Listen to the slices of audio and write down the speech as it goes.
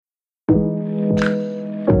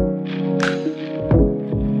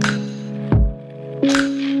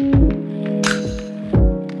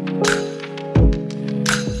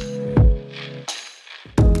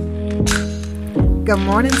Good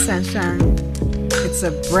morning, sunshine. It's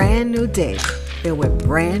a brand new day filled with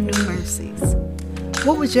brand new mercies.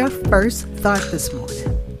 What was your first thought this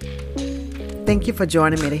morning? Thank you for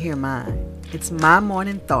joining me to hear mine. It's My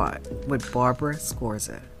Morning Thought with Barbara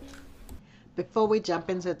Scorza. Before we jump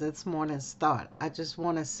into this morning's thought, I just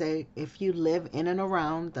want to say if you live in and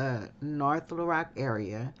around the North Little Rock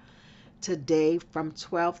area, today from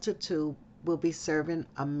 12 to 2, we'll be serving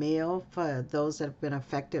a meal for those that have been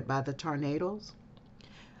affected by the tornadoes.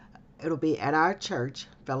 It'll be at our church,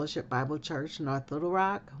 Fellowship Bible Church, North Little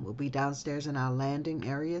Rock. We'll be downstairs in our landing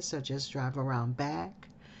area, so just drive around back.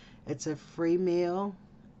 It's a free meal.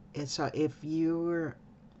 If you've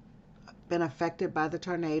been affected by the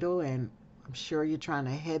tornado, and I'm sure you're trying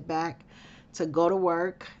to head back to go to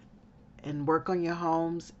work and work on your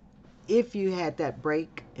homes, if you had that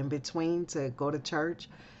break in between to go to church,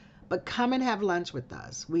 but come and have lunch with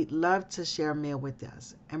us. We'd love to share a meal with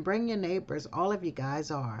us. And bring your neighbors. All of you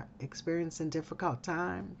guys are experiencing difficult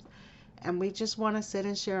times. And we just want to sit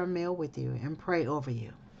and share a meal with you and pray over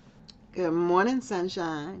you. Good morning,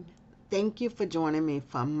 sunshine. Thank you for joining me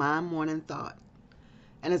for My Morning Thought.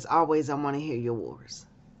 And as always, I want to hear yours.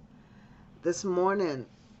 This morning,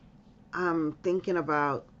 I'm thinking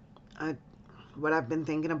about what I've been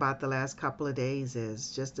thinking about the last couple of days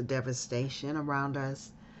is just the devastation around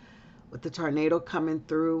us. With the tornado coming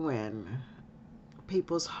through and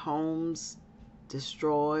people's homes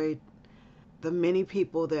destroyed, the many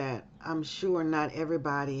people that I'm sure not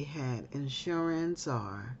everybody had insurance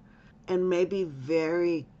and maybe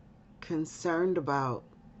very concerned about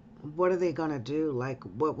what are they going to do? Like,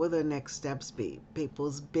 what will the next steps be?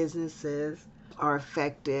 People's businesses are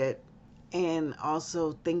affected, and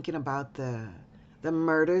also thinking about the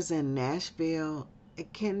murders in Nashville,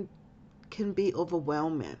 it can be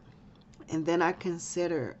overwhelming. And then I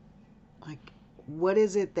consider, like, what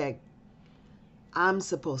is it that I'm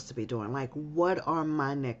supposed to be doing? Like, what are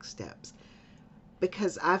my next steps?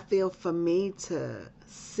 Because I feel for me to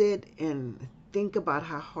sit and think about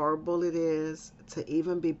how horrible it is, to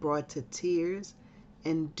even be brought to tears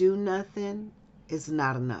and do nothing is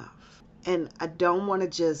not enough. And I don't want to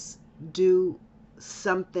just do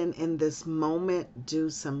something in this moment, do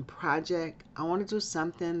some project. I want to do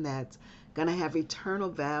something that's going to have eternal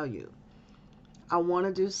value. I want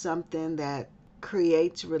to do something that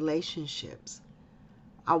creates relationships.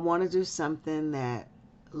 I want to do something that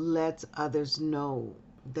lets others know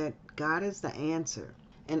that God is the answer.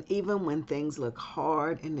 And even when things look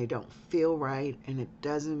hard and they don't feel right and it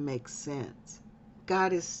doesn't make sense,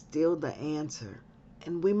 God is still the answer.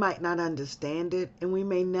 And we might not understand it, and we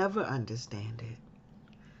may never understand it,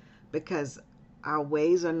 because our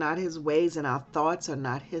ways are not His ways and our thoughts are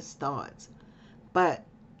not His thoughts. But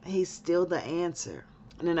He's still the answer.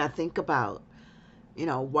 And then I think about,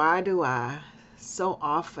 why do I so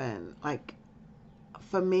often, like,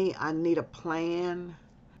 for me, I need a plan.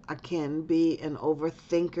 I can be an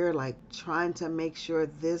overthinker, like trying to make sure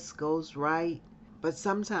this goes right. But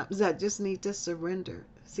sometimes I just need to surrender.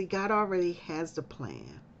 See, God already has the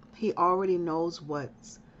plan. He already knows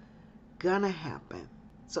what's gonna happen.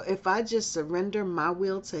 So if I just surrender my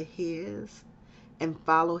will to His and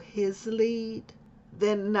follow His lead,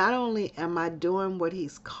 then not only am I doing what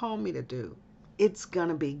He's called me to do, it's going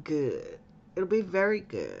to be good. It'll be very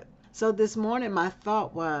good. So this morning, my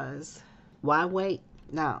thought was, why wait?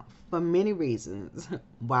 Now, for many reasons,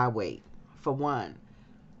 why wait? For one,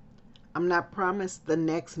 I'm not promised the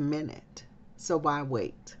next minute, so why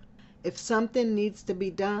wait? If something needs to be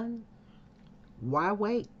done, why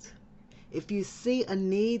wait? If you see a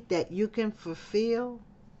need that you can fulfill,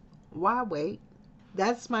 why wait?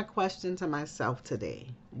 That's my question to myself today.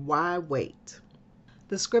 Why wait?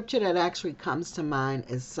 The scripture that actually comes to mind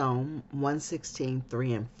is Psalm 116,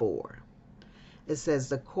 3 and 4. It says,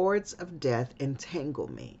 "The cords of death entangle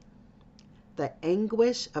me. The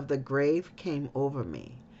anguish of the grave came over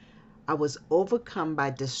me. I was overcome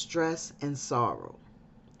by distress and sorrow."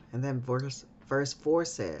 And then verse 4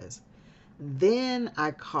 says, "Then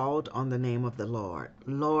I called on the name of the Lord.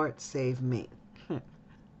 Lord, save me."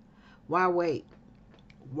 Why wait?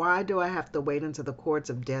 Why do I have to wait until the cords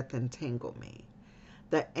of death entangle me?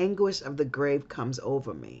 The anguish of the grave comes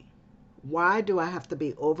over me. Why do I have to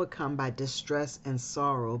be overcome by distress and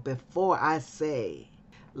sorrow before I say,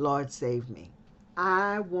 "Lord, save me"?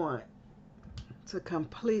 I want to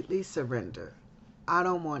completely surrender. I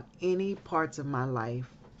don't want any parts of my life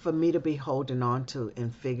for me to be holding on to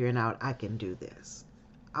and figuring out I can do this.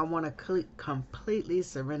 I want to completely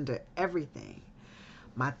surrender everything.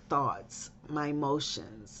 My thoughts, my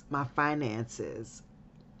emotions, my finances,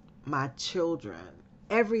 my children,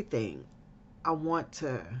 everything. I want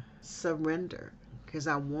to surrender because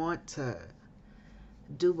I want to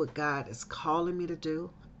do what God is calling me to do.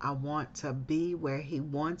 I want to be where He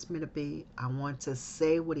wants me to be. I want to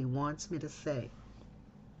say what He wants me to say.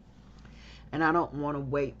 And I don't want to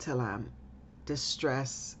wait till I'm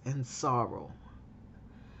distressed and sorrow.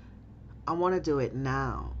 I want to do it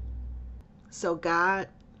now. So God,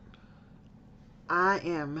 I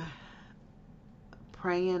am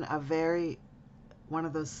praying one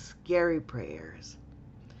of those scary prayers,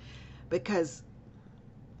 because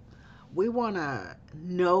we want to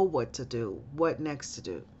know what to do, what next to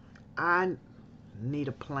do. I need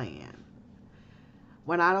a plan.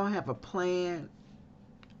 When I don't have a plan,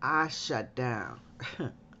 I shut down.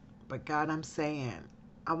 But God, I'm saying,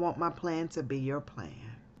 I want my plan to be your plan.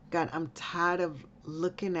 God, I'm tired of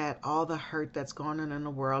looking at all the hurt that's going on in the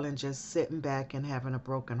world and just sitting back and having a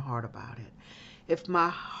broken heart about it. If my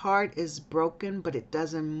heart is broken, but it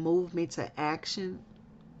doesn't move me to action,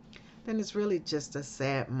 then it's really just a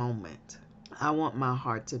sad moment. I want my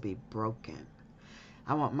heart to be broken.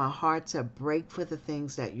 I want my heart to break for the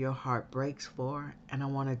things that your heart breaks for, and I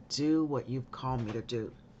want to do what you've called me to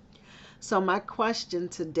do. So my question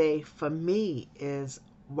today for me is,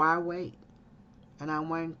 why wait? And I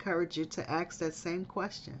want to encourage you to ask that same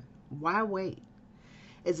question. Why wait?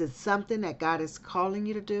 Is it something that God is calling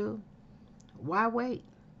you to do? Why wait?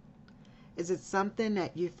 Is it something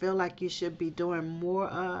that you feel like you should be doing more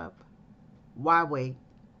of? Why wait?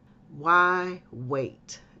 Why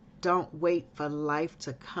wait? Don't wait for life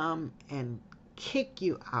to come and kick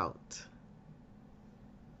you out.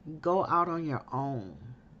 Go out on your own.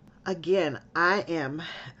 Again, I am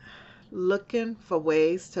looking for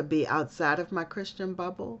ways to be outside of my Christian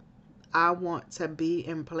bubble. I want to be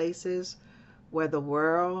in places where the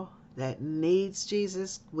world that needs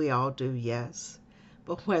Jesus, we all do, yes.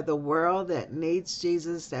 But where the world that needs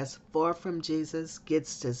Jesus, that's far from Jesus,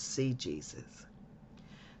 gets to see Jesus.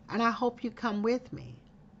 And I hope you come with me.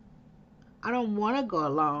 I don't want to go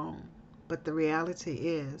alone, but the reality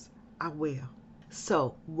is I will.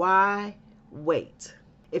 So why wait?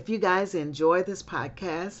 If you guys enjoy this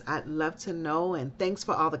podcast, I'd love to know. And thanks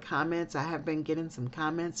for all the comments. I have been getting some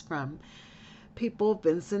comments from people who've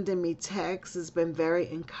been sending me texts. It's been very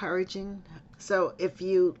encouraging. So if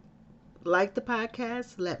you like the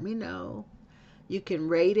podcast, let me know. You can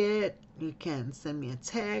rate it. You can send me a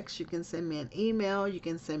text. You can send me an email. You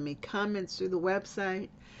can send me comments through the website.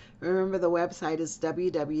 Remember, the website is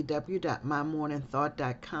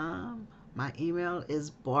www.mymorningthought.com. My email is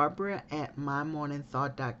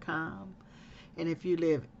barbara@mymorningthought.com. And if you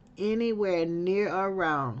live anywhere near or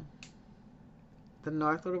around the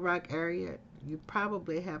North Little Rock area, you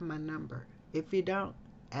probably have my number. If you don't,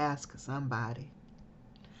 ask somebody.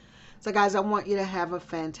 So guys, I want you to have a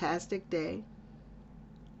fantastic day,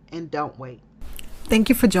 and don't wait. Thank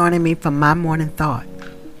you for joining me for My Morning Thought.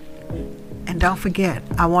 And don't forget,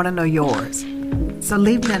 I want to know yours. So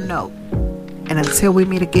leave me a note. And until we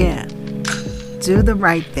meet again, do the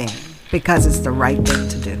right thing, because it's the right thing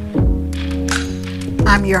to do.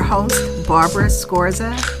 I'm your host, Barbara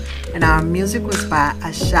Scorza, and our music was by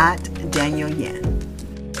Ashat Daniel Yen.